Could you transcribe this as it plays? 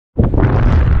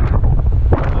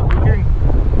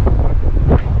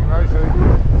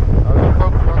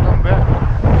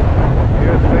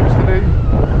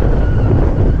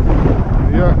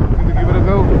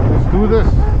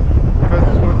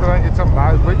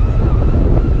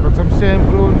sand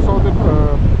prawn, salted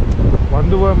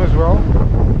wonder worm as well.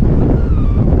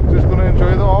 Just gonna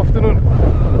enjoy the afternoon.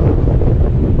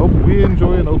 Hope we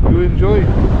enjoy and hope you enjoy.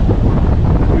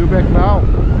 See you back now.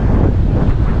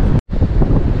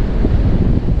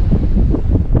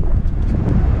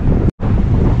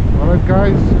 Alright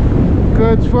guys,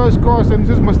 Kurt's first cast, and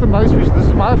just missed a nice fish. This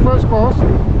is my first cast.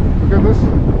 Look at this,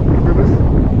 look at this.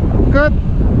 Kurt,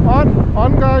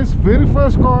 on guys, very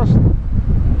first cast.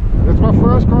 That's my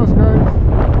first cast guys.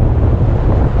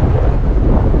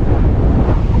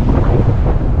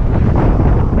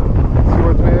 See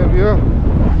what we have here.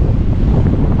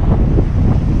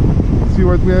 See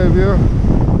what we have here.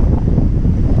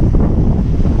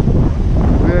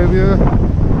 We have here.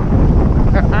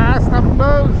 Stop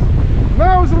nose.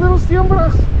 No, it's a little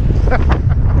steenbras.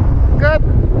 Kurt,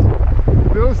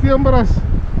 little steenbras.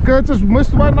 Kurt just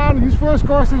missed one on his first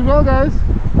cast as well, guys.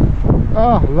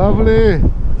 Oh, lovely.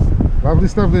 Lovely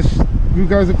stuff. Let's give you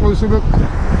guys a closer look.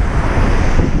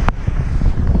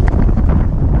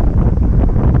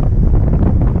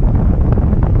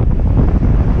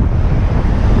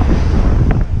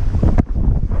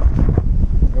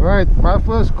 Alright, my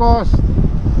first cast.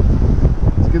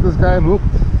 Let's get this guy hooked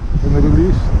and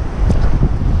released.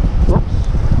 Oops.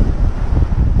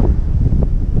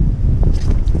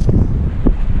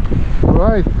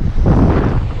 Alright,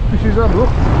 fish is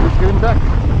unhooked. Let's get him back.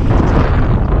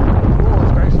 Oh,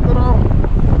 this guy's strong.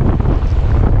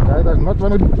 Guy does not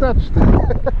want to be touched.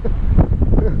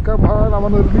 Come on, I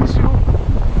want to release you.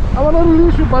 I want to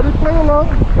release you, buddy. Play along.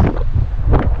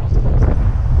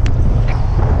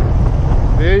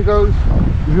 There he goes.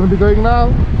 He's going to be going now.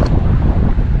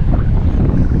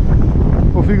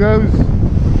 Off he goes.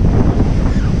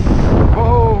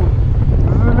 Oh,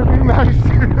 this is looking nice.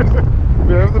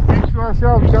 We have the beach to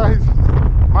ourselves, guys.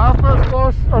 My first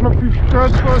cast on a fish.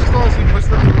 Kurt's first cast. He must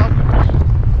have loved the fish.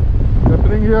 What's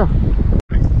happening here?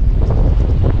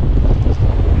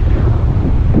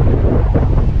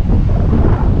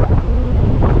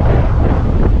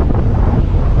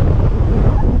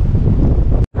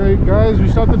 Okay guys, we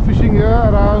started fishing here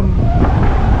around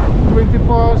 20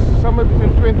 past, somewhere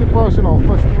between 20 past and half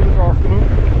past 2 this afternoon.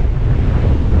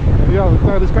 And yeah, the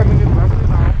tide is coming in roughly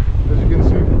now, as you can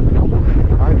see.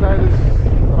 High tide is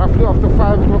roughly after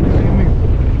 5 o'clock this evening.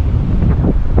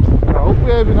 I hope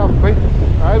we have enough bait.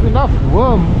 I have enough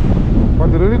worm, but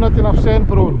really not enough sand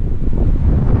prawn.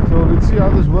 So let's see how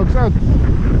this works out.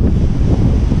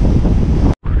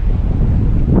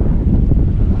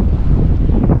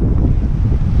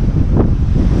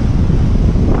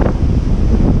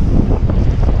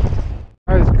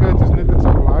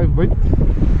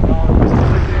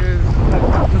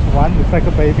 It's like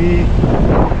a baby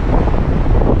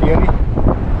Gary.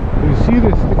 Are you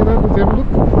serious? Look at that, let's have a look.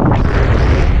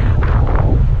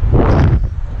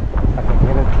 I can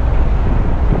get it.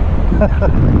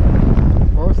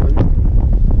 Honestly.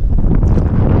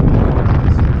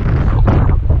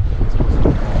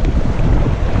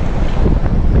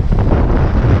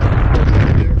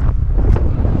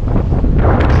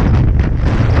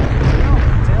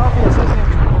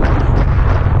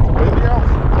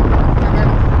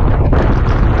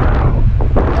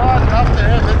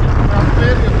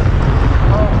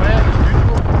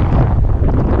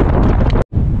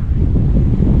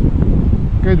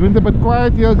 It went a bit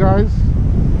quiet here, guys.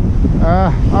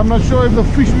 I'm not sure if the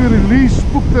fish we released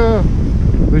spooked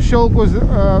the shell, because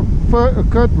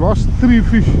Kurt lost 3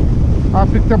 fish. I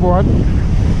picked up 1,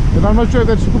 and I'm not sure if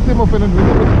that spooked him off, and it went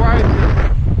a bit quiet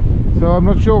here. So I'm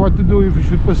not sure what to do, if we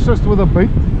should persist with the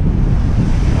bait.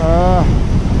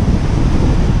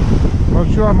 Not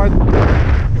sure, I might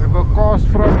have a cast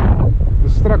from the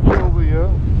structure over here.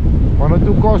 1 or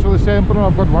 2 casts for the sand prawn.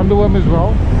 I've got wonder worm as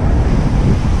well.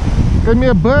 Came me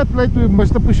a bird late, we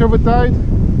missed the pushover tide.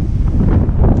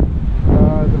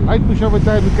 The light pushover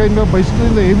tide, we came here basically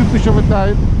in the heavy pushover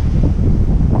tide.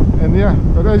 And yeah,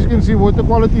 but as you can see, water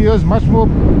quality here is much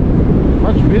better.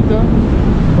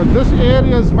 But this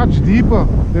area is much deeper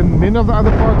than many of the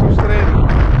other parts of Strand.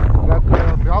 Like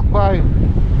Melkbaai,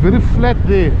 very flat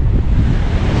there.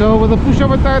 So with the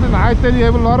pushover tide and high tide, you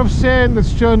have a lot of sand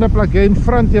that's churned up like here in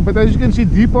front here. But as you can see,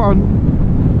 deeper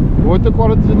on, water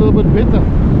quality is a little bit better.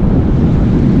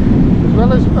 As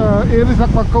well as areas like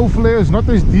Makoufle is not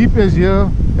as deep as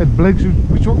here at Blake's,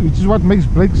 which is what makes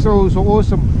Blake so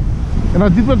awesome. And I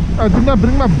did not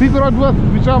bring my big rod with,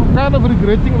 which I'm kind of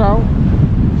regretting now.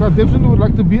 So I definitely would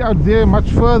like to be out there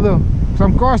much further. So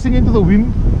I'm casting into the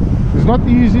wind. It's not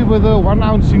easy with a 1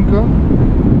 ounce sinker,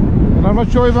 and I'm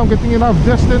not sure if I'm getting enough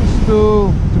distance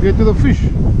to get to the fish.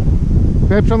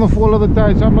 Perhaps on the fall of the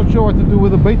tide, so I'm not sure what to do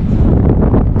with the bait.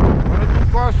 I'm going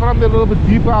to cast from down there a little bit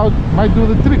deeper out might do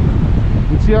the trick.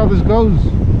 We'll see how this goes.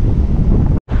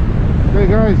 Okay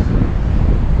guys,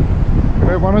 we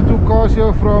have 1 or 2 cars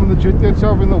here from the jetty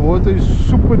itself, and the water is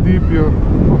super deep here.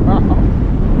 Wow.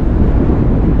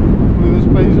 Look at this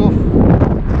pays off.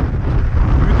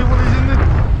 Beautiful, isn't it?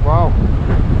 Wow.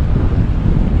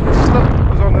 The slip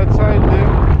is on that side there,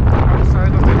 on the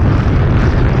side of it.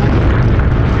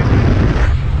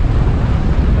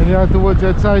 And yeah, towards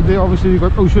that side there, obviously you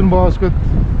got Ocean Basket,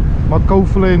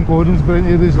 Macaulay and Gordons Brain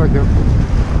areas like that.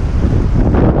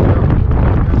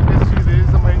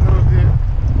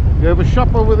 You have a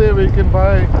shop over there where you can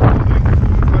buy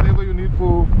food, whatever you need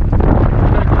for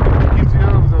kids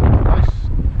here with a nice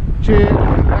chair and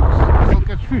relax, still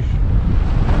catch fish.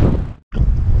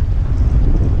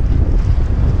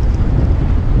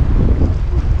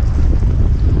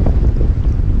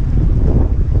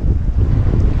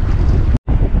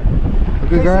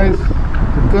 Okay guys,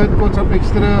 the Kurt got some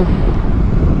extra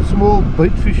small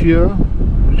bait fish here,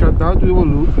 which I doubt we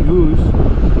will use,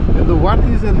 and the one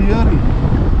is a leerie.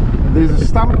 There's a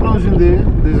stump nose in there,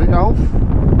 there's an elf,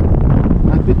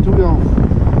 might be 2 elf.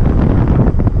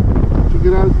 Check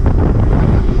it out.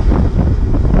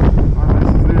 How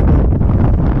nice is that?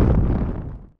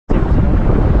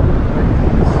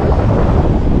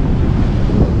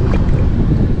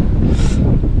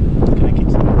 Can I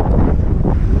catch some?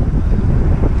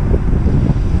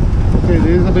 Okay,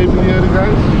 there's a baby leerie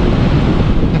guys.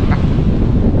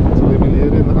 It's a baby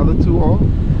leerie and the other 2 are.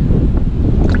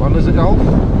 One is an elf.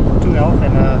 2 elf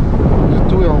and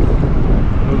There's 2 elf.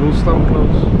 A little stump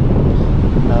nose.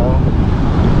 no.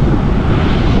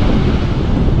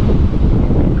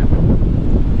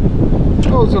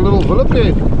 Oh, it's a little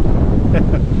willipede.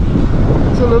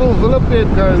 It's a little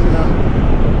willipede guys.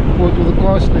 Caught with a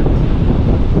cast net.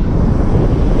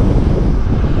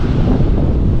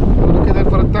 Look at that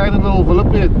for a tiny little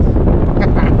willipede.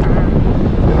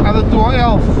 The other 2 are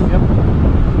elf. Yep.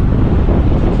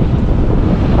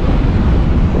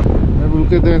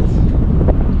 Look at that.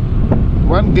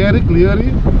 1 Garrick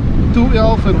leerie, 2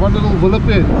 elf and 1 little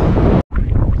willipede.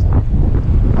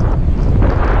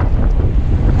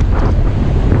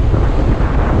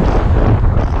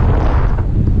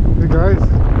 Hey guys,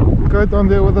 Kurt on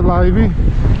there with the livey. A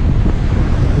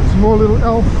small little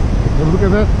elf. Look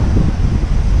at that.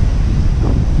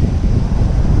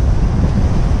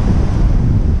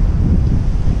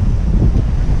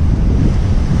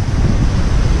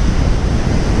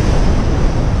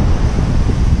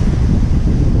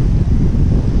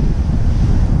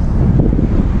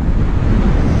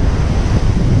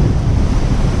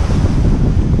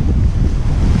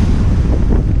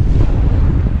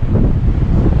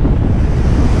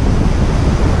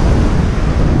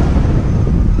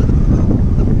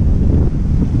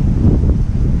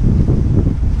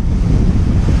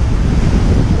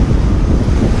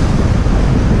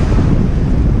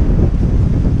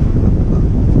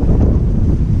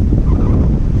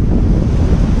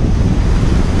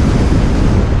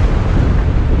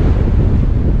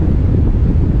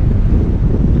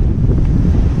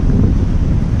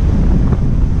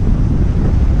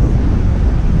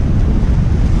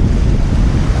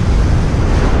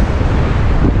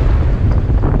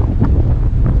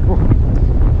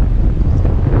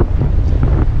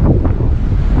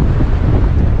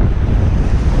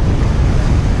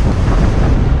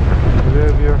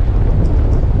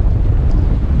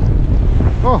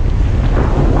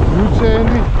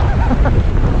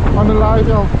 On the live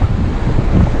elf.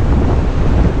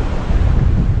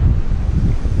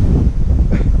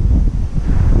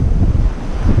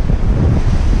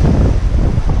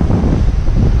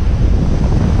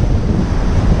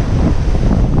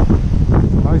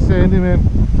 Nice sandy man.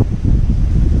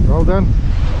 Well done.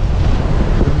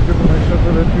 Let me get a nice shot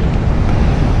of that fish.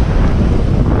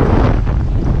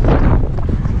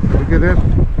 Look at that.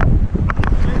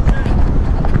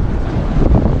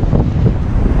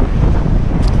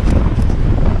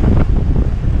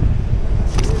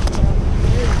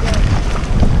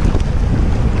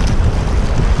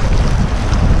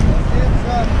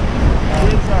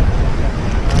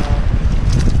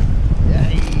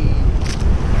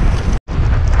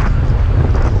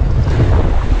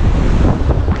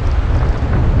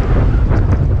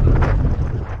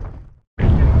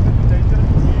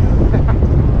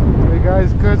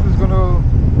 Kurt is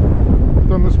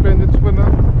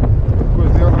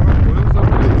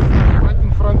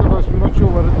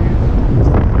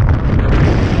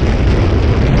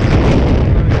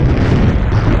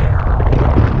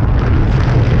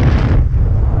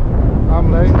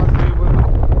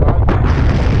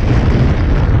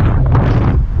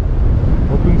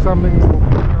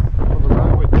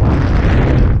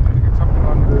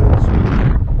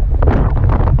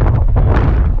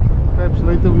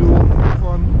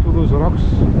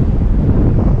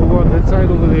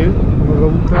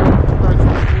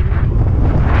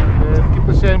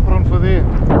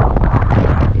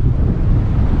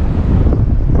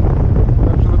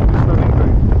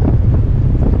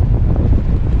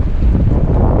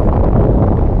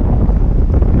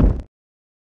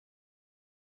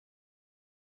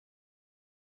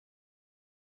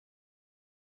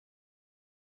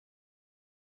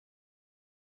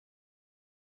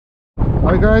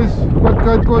Hi guys, got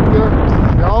Kurt Court here.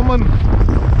 The Almond.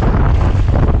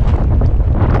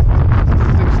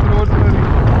 It's extraordinary.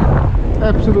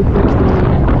 Absolutely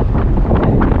extraordinary.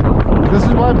 This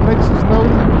is why Blix is known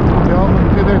for the Almond.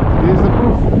 Look at that. Here's the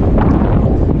proof.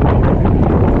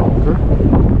 Okay.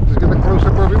 Just get a close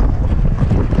up of him.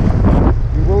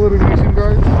 You will release him,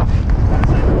 guys.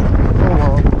 Oh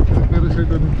wow. Better say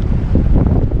that.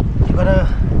 You got a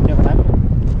rifle?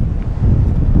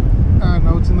 Ah,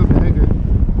 now it's in the bag. Eh?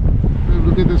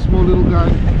 Look at this small little guy.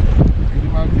 Get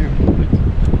him out here.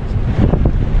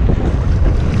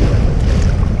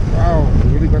 Wow,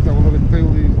 really got a whole of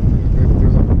tail here.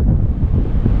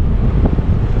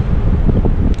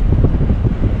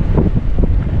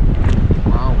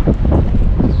 Wow.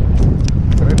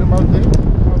 Thread him out there.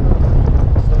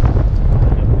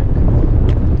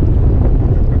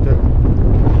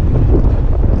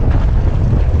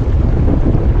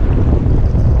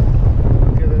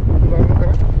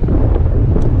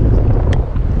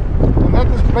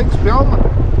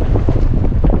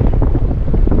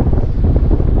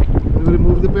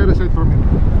 Remove the parasite from him.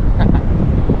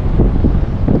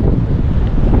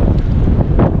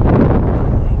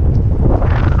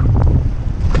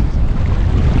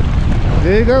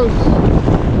 There he goes.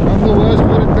 I'm the worst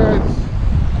for it, guys.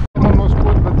 Someone was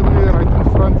caught literally right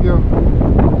in front here,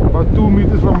 about 2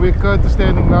 meters from where Kurt is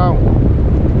standing now.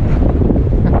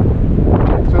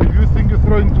 So if you think you're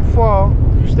throwing too far,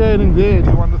 you're standing there and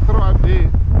you want to throw up there,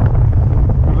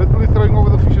 you're literally throwing over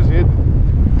the fish's head.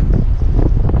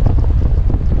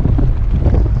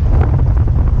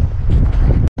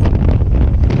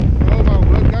 Oh my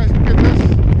word, guys, look at this.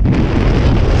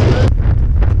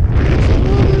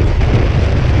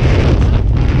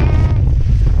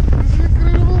 This is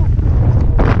incredible.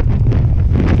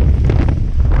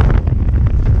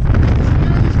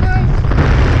 This guys.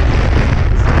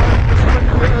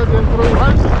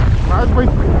 Right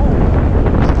by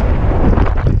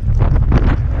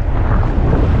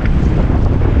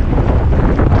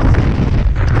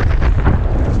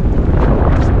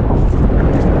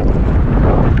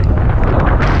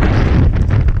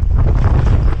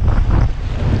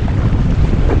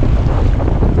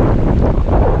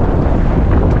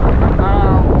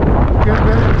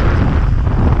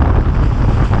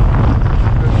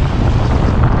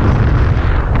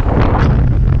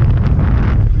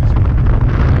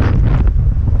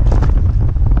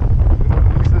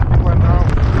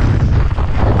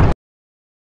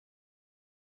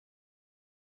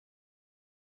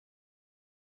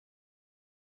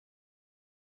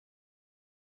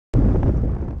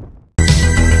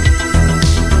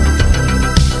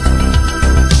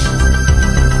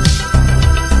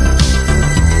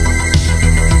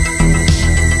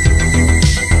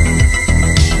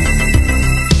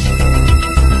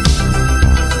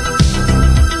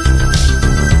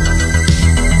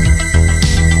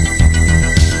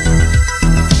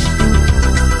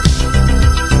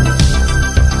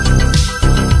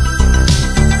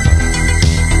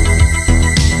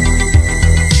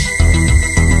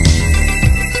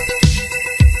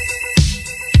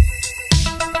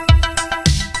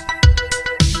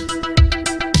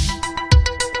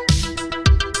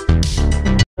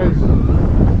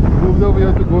moved over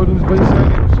here to Gordon's Bay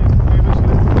side, you've seen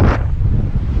previously,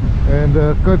 and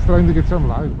Kurt's trying to get some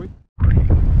live bait.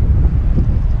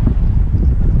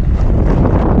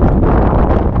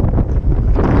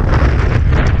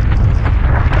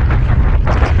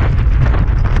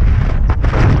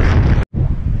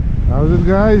 How's it,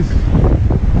 guys?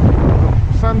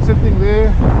 The sun setting there.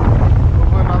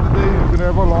 Over another day we're gonna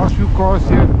have our last few cars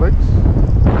here at Blix. You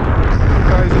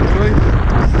guys enjoy.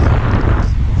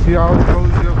 See how it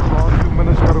goes here for the last few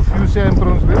minutes. Got a few sand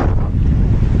prawns left.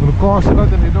 I'm gonna cast it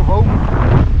out and head home.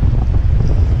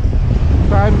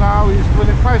 Time now is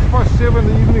 7:25 in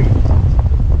the evening.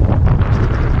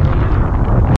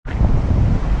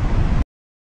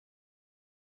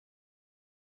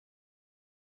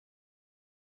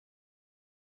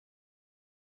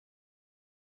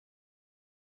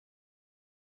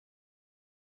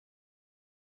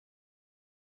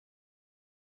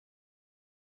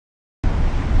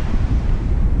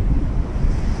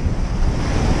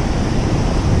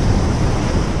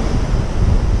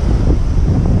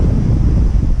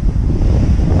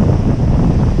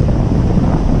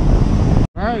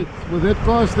 Right, with that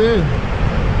cast there,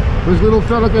 this little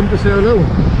fella came to say hello.